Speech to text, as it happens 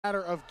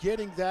Matter of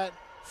getting that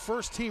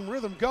first team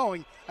rhythm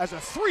going as a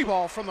three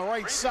ball from the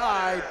right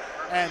side.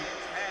 And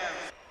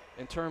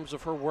in terms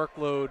of her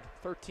workload,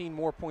 13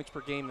 more points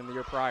per game than the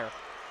year prior.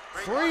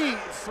 Three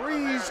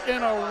threes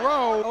in a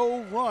row.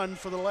 Oh, run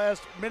for the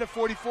last minute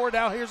 44.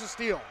 Now here's a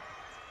steal.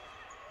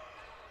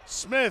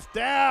 Smith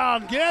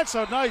down, gets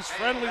a nice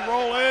friendly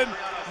roll in.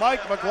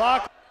 Mike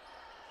McLaughlin.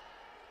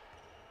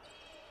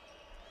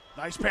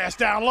 Nice pass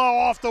down low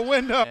off the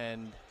window.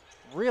 And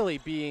really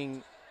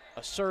being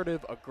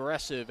assertive,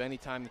 aggressive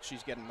anytime that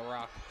she's getting the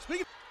rock.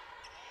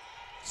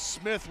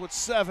 Smith with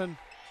 7.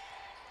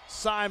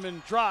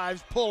 Simon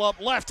drives, pull up,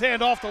 left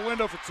hand off the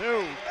window for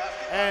 2.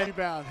 And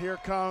rebound. Here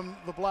come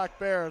the Black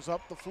Bears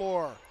up the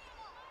floor.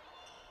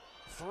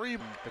 3.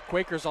 The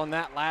Quakers on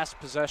that last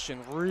possession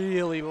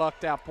really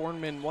lucked out.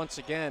 Bournemouth once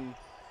again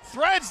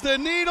threads the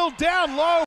needle down low.